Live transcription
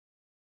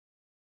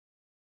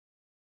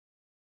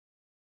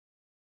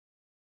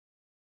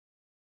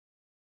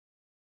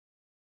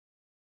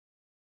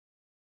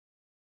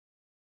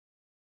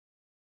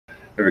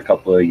every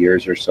couple of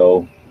years or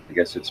so, I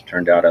guess it's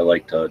turned out I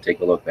like to take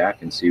a look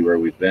back and see where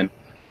we've been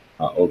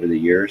over the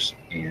years,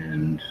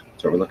 and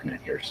that's what we're looking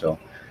at here. So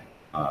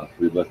if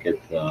we look at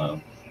how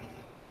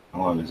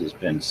long has this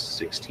been?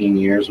 16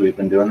 years we've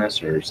been doing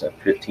this, or is that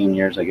 15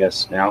 years, I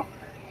guess, now?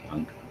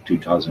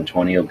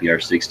 2020 will be our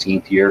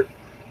 16th year.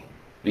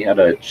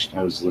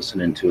 I was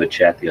listening to a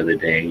chat the other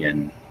day,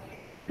 and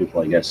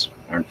people, I guess,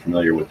 aren't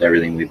familiar with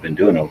everything we've been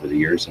doing over the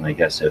years. And I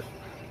guess if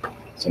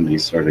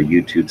somebody's sort of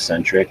YouTube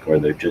centric, or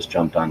they're just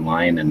jumped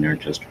online and they're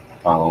just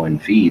following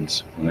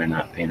feeds and they're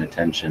not paying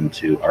attention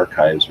to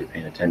archives or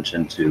paying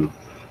attention to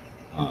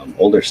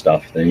older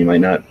stuff, then you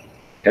might not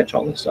catch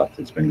all the stuff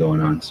that's been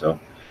going on. So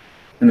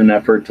in an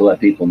effort to let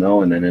people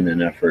know, and then in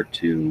an effort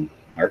to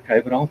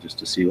archive it all, just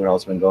to see what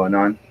else has been going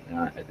on,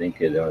 I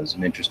think it was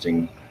an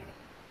interesting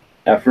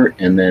effort.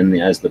 And then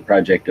as the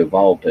project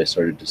evolved, I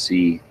started to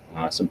see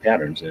some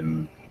patterns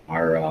in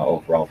our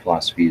overall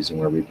philosophies and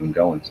where we've been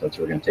going. So that's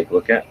what we're going to take a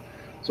look at.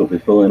 So if we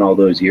fill in all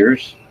those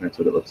years, that's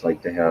what it looks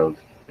like to have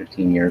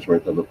 15 years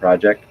worth of a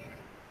project.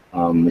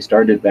 We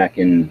started back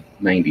in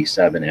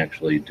 '97,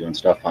 actually, doing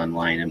stuff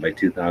online, and by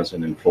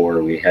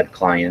 2004 we had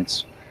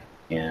clients,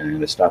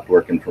 and I stopped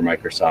working for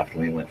Microsoft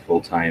and we went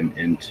full-time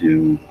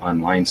into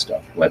online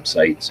stuff,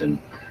 websites, and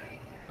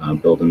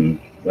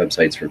building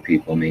websites for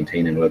people,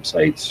 maintaining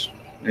websites.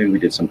 Maybe we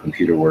did some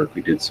computer work,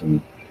 we did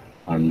some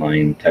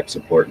online tech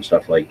support and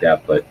stuff like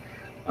that, but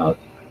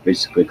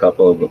basically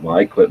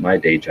I quit my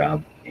day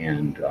job,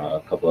 and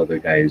a couple other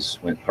guys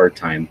went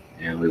part-time,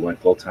 and we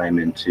went full-time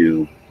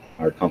into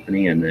our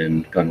company. And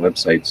then Gun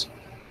Websites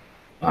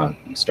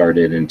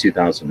started in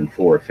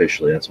 2004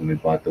 officially. That's when we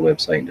bought the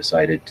website and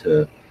decided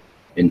to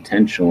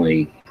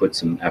intentionally put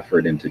some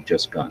effort into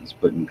just guns,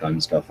 putting gun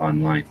stuff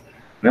online.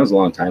 And that was a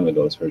long time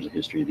ago as far as the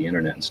history of the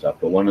internet and stuff.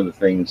 But one of the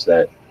things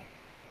that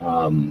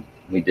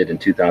we did in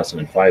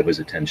 2005 was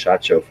attend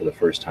SHOT Show for the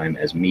first time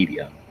as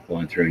media,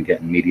 going through and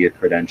getting media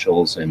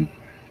credentials, and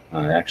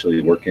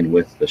actually working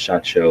with the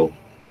SHOT Show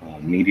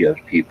media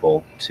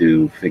people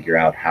to figure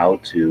out how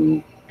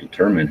to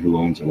determine who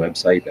owns a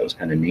website. That was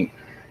kind of neat.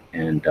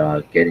 And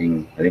I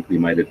think we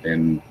might have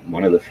been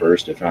one of the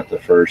first, if not the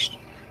first,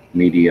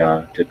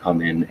 media to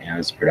come in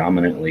as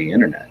predominantly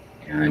internet.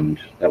 And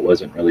that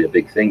wasn't really a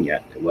big thing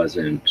yet.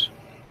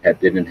 It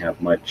didn't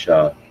have much,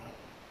 it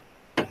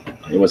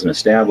wasn't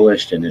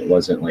established, and it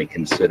wasn't like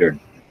considered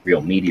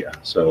real media.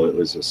 So it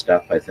was a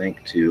step, I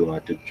think, to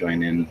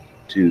join in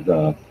to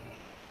the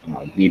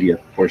media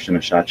portion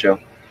of SHOT Show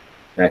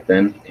back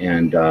then.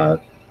 And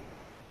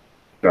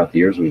throughout the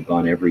years, we've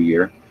gone every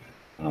year.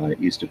 It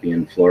used to be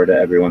in Florida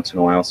every once in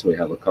a while, so we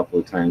have a couple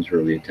of times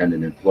where we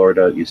attended in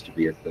Florida. It used to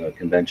be at the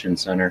convention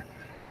center.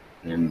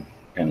 And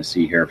kind of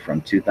see here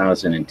from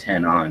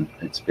 2010 on,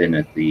 it's been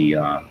at the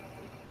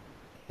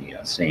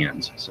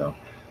Sands. So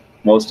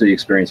most of the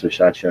experience with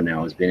SHOT Show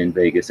now has been in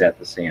Vegas at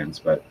the Sands,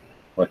 but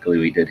luckily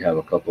we did have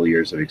a couple of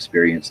years of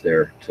experience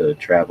there to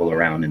travel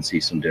around and see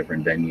some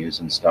different venues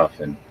and stuff.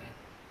 And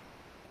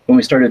when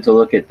we started to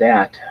look at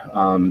that,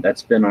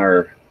 it's been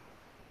our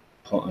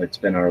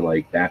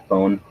like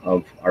backbone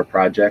of our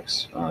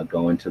projects,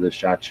 going to the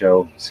SHOT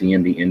Show,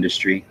 seeing the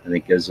industry. I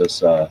think gives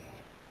us a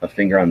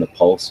finger on the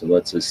pulse. It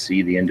lets us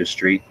see the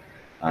industry,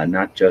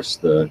 not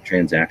just the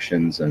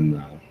transactions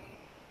and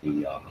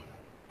the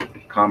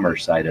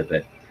commerce side of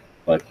it,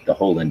 but the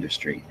whole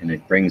industry, and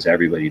it brings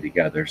everybody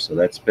together. So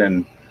that's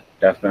been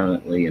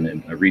definitely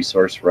a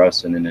resource for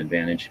us, and an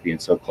advantage being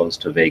so close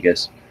to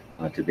Vegas,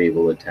 to be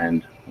able to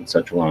attend on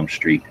such a long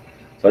streak.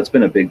 So that's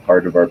been a big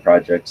part of our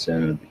projects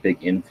and a big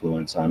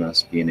influence on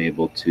us being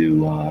able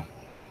to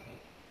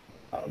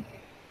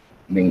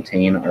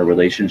maintain our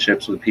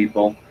relationships with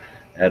people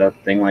at a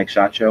thing like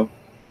SHOT Show.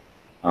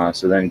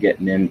 So then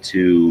getting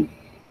into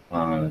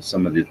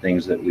some of the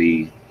things that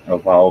we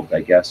evolved,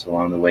 I guess,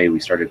 along the way, we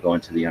started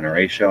going to the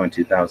NRA show in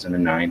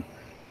 2009.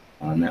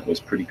 That was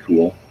pretty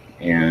cool.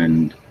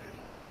 And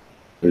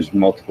there's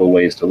multiple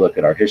ways to look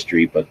at our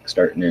history, but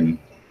starting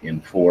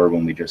in 4,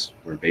 when we just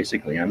were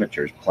basically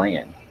amateurs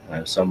playing.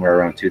 Somewhere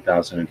around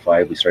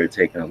 2005, we started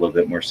taking it a little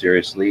bit more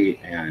seriously,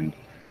 and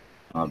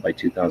by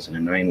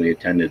 2009, we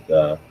attended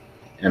the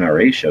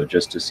NRA show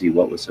just to see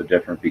what was so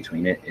different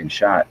between it and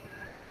SHOT,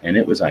 and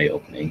it was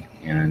eye-opening,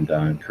 and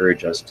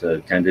encouraged us to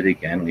attend it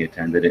again. We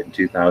attended it in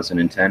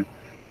 2010,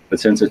 but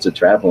since it's a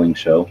traveling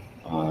show,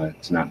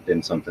 it's not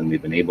been something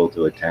we've been able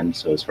to attend.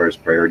 So as far as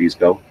priorities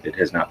go, it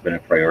has not been a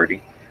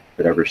priority. If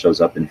it ever shows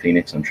up in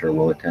Phoenix, I'm sure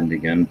we'll attend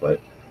again, but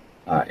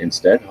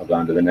instead, I'll go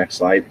on to the next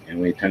slide, and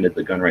we attended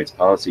the Gun Rights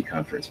Policy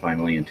Conference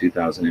finally in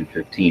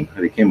 2015.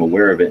 I became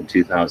aware of it in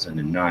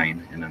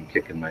 2009, and I'm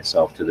kicking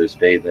myself to this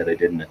day that I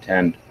didn't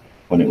attend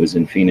when it was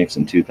in Phoenix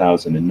in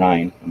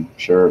 2009. I'm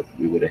sure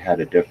we would have had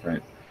a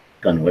different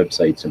gun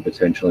websites and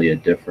potentially a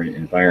different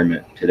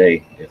environment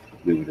today if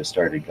we would have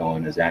started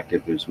going as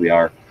active as we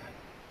are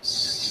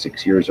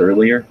 6 years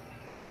earlier.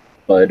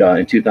 But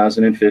in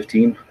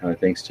 2015,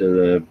 thanks to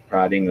the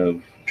prodding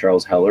of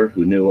Charles Heller,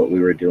 who knew what we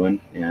were doing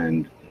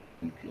and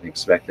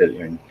expected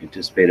and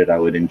anticipated I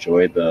would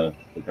enjoy the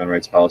Gun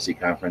Rights Policy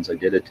Conference, I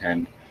did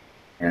attend,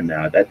 And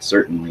that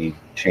certainly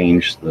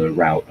changed the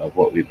route of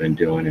what we've been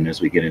doing. And as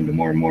we get into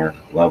more and more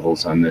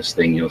levels on this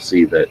thing, you'll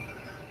see that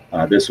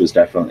this was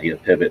definitely a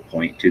pivot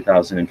point.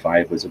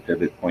 2005 was a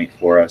pivot point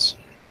for us.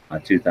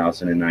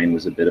 2009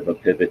 was a bit of a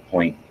pivot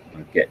point.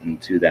 Getting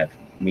to that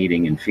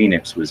meeting in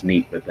Phoenix was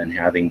neat, but then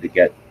having to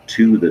get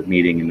to the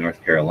meeting in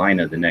North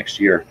Carolina the next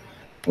year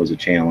was a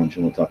challenge,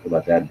 and we'll talk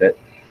about that a bit.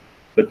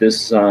 But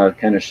this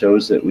kind of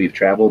shows that we've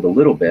traveled a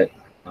little bit,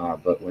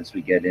 but once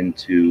we get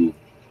into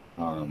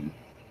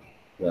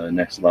the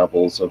next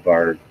levels of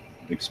our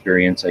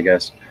experience, I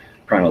guess,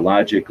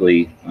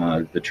 chronologically,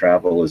 the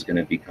travel is going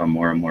to become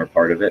more and more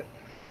part of it.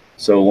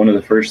 So one of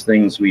the first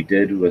things we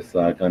did with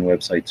gun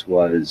websites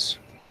was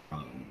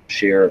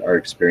share our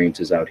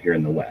experiences out here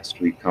in the West.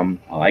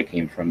 I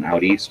came from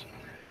out East.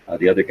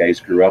 The other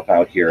guys grew up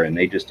out here, and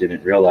they just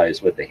didn't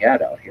realize what they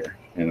had out here.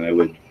 And I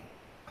would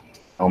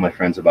tell my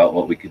friends about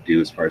what we could do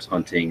as far as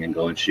hunting and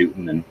going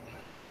shooting,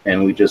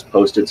 and we just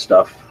posted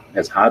stuff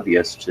as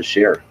hobbyists to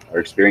share our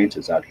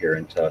experiences out here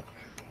and to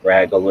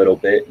brag a little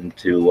bit and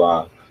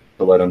to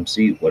let them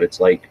see what it's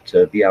like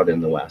to be out in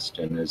the West.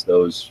 And as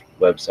those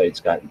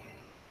websites got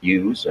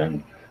used,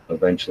 and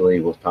eventually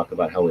we'll talk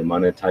about how we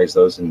monetized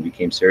those and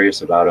became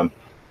serious about them,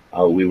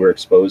 we were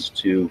exposed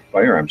to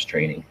firearms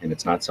training. And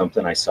it's not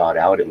something I sought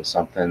out. It was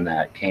something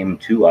that came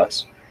to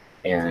us.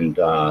 And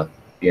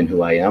being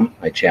who I am,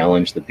 I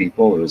challenged the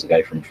people. It was a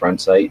guy from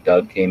Front Sight,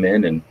 Doug, came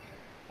in, and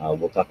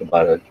we'll talk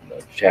about a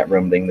chat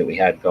room thing that we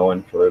had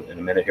going in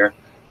a minute here.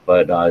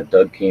 But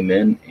Doug came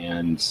in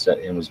and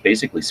was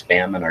basically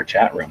spamming our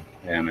chat room.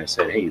 And I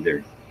said, hey,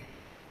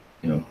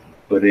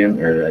 put in,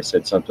 or I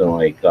said something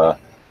like,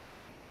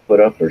 put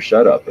up or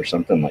shut up or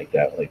something like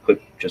that. Like,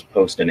 quit just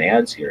posting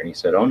ads here. And he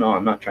said, oh, no,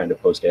 I'm not trying to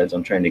post ads.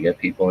 I'm trying to get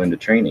people into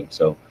training.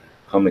 So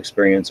come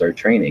experience our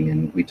training.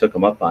 And we took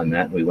him up on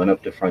that. We went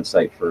up to Front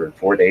Sight for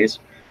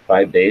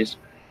 5 days,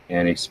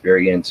 and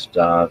experienced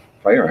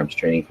firearms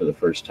training for the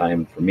first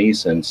time for me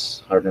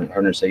since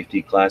hunter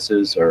safety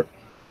classes or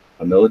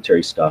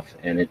military stuff.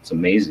 And it's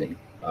amazing.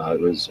 It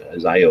was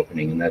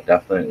eye-opening, and that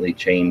definitely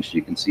changed.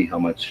 You can see how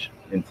much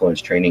influence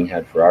training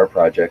had for our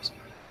projects.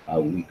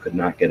 We could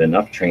not get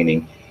enough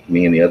training.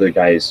 Me and the other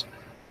guys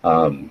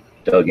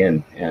dug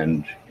in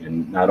and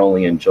not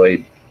only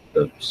enjoyed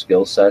the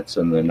skill sets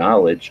and the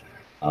knowledge,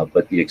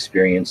 but the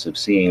experience of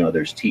seeing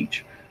others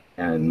teach.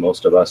 And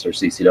most of us are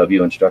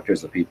CCW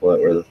instructors, the people that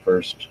were the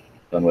first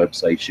gun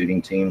website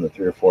shooting team, the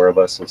 3 or 4 of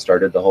us that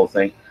started the whole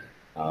thing.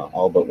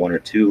 All but 1 or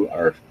 2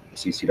 are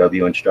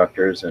CCW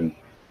instructors and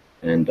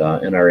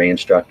NRA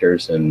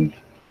instructors, and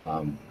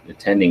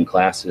attending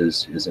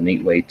classes is a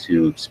neat way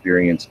to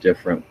experience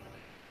different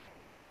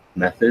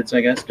methods,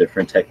 I guess,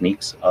 different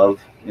techniques of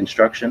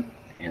instruction,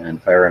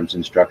 and firearms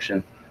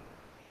instruction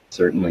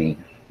certainly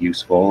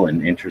useful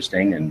and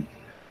interesting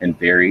and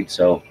varied.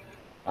 So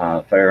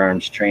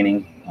firearms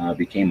training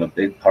became a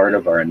big part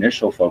of our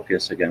initial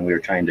focus. Again, we were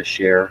trying to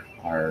share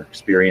our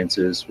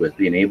experiences with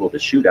being able to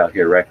shoot out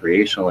here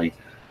recreationally.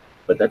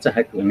 But that's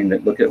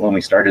look at when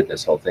we started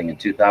this whole thing in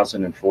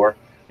 2004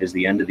 is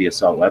the end of the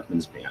assault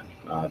weapons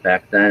ban.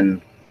 Back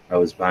then, I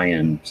was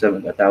buying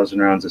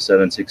 1,000 rounds of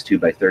 7.62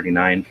 by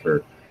 39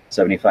 for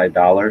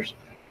 $75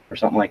 or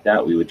something like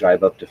that. We would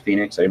drive up to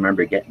Phoenix. I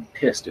remember getting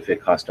pissed if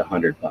it cost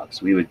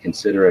 $100. We would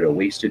consider it a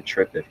wasted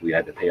trip if we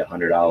had to pay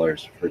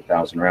 $100 for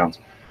 1,000 rounds.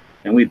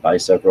 And we'd buy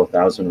several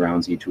thousand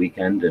rounds each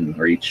weekend,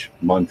 or each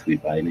month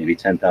we'd buy maybe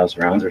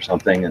 10,000 rounds or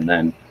something, and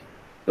then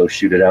go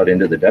shoot it out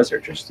into the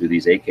desert just through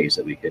these AKs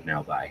that we could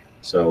now buy.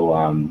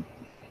 So,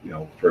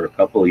 for a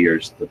couple of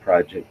years, the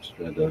project,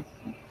 the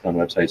gun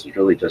websites was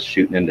really just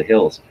shooting into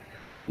hills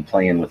and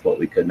playing with what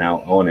we could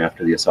now own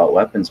after the assault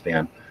weapons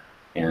ban.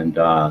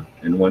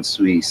 And once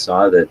we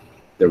saw that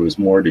there was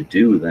more to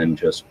do than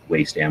just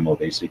waste ammo,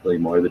 basically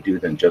more to do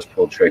than just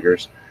pull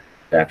triggers,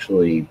 to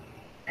actually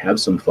have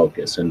some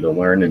focus and to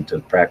learn and to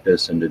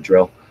practice and to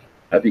drill,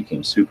 that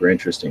became super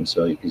interesting.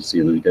 So you can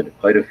see we did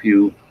quite a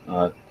few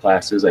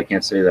classes. I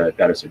can't say that I've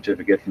got a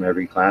certificate from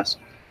every class.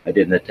 I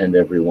didn't attend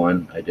every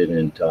one. I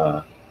didn't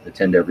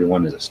attend every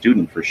one as a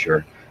student for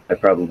sure. I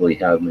probably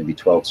have maybe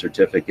 12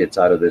 certificates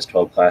out of this,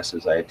 12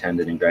 classes I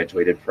attended and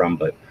graduated from,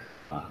 but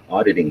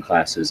auditing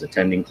classes,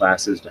 attending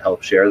classes to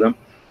help share them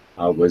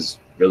was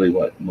really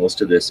what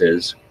most of this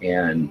is.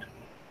 And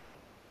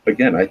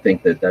again, I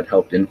think that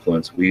helped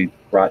influence. We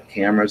brought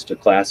cameras to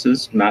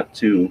classes, not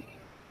to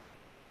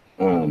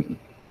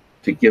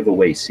give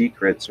away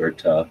secrets or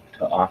to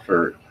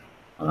offer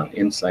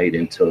insight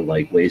into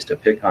like ways to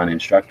pick on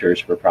instructors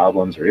for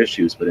problems or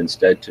issues, but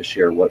instead to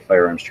share what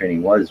firearms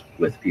training was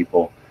with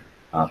people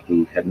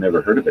who had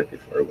never heard of it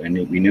before.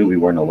 And we knew we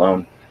weren't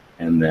alone,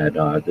 and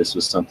that this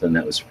was something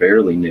that was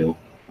fairly new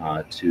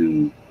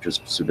to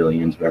just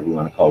civilians, whatever we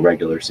want to call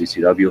regular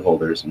CCW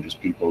holders, and just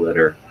people that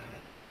are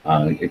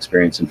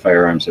experiencing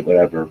firearms at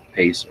whatever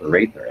pace or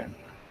rate they're in.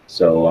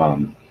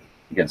 So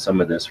again,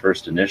 some of this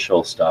first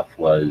initial stuff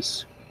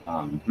was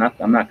I'm not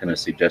going to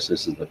suggest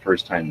this is the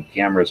first time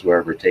cameras were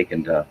ever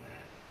taken to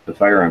the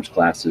firearms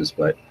classes,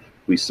 but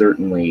we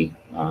certainly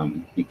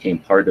became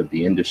part of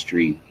the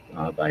industry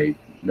by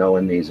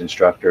knowing these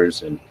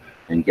instructors and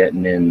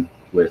getting in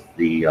with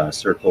the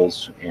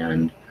circles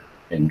and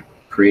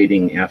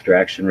creating after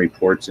action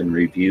reports and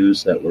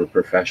reviews that were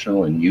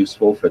professional and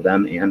useful for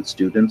them and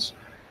students.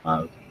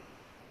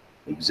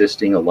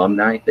 Existing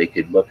alumni, they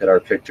could look at our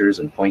pictures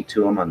and point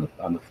to them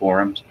on the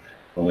forums.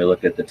 When we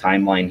look at the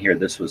timeline here,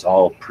 this was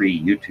all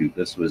pre-YouTube.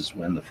 This was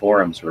when the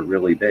forums were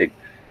really big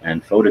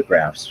and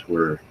photographs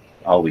were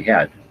all we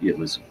had. It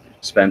was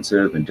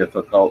expensive and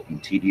difficult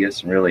and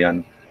tedious and really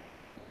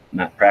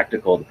not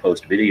practical to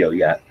post video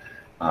yet.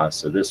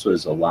 So this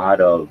was a lot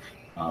of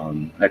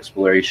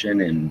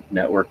exploration and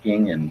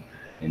networking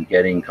and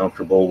getting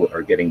comfortable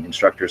or getting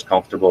instructors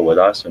comfortable with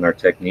us and our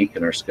technique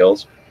and our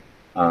skills.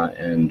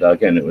 And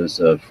again, it was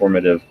a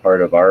formative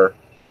part of our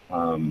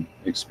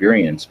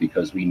experience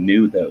because we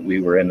knew that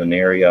we were in an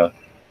area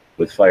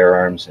with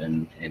firearms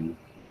and I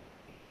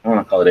don't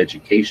want to call it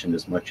education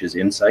as much as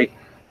insight,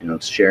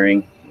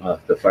 sharing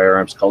the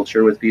firearms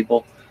culture with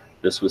people.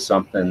 This was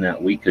something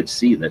that we could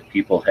see that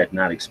people had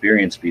not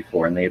experienced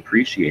before, and they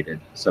appreciated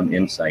some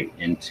insight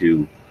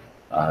into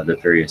the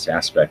various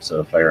aspects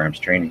of firearms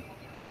training.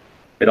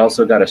 It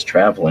also got us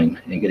traveling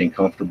and getting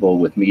comfortable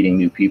with meeting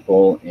new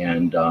people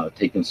and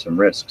taking some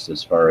risks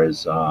as far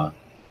as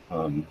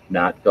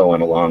not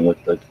going along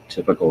with the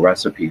typical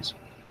recipes.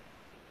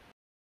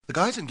 The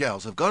guys and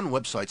gals of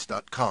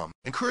GunWebsites.com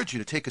encourage you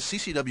to take a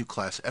CCW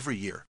class every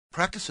year,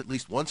 practice at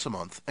least once a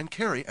month, and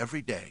carry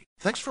every day.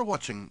 Thanks for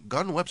watching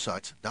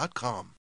GunWebsites.com.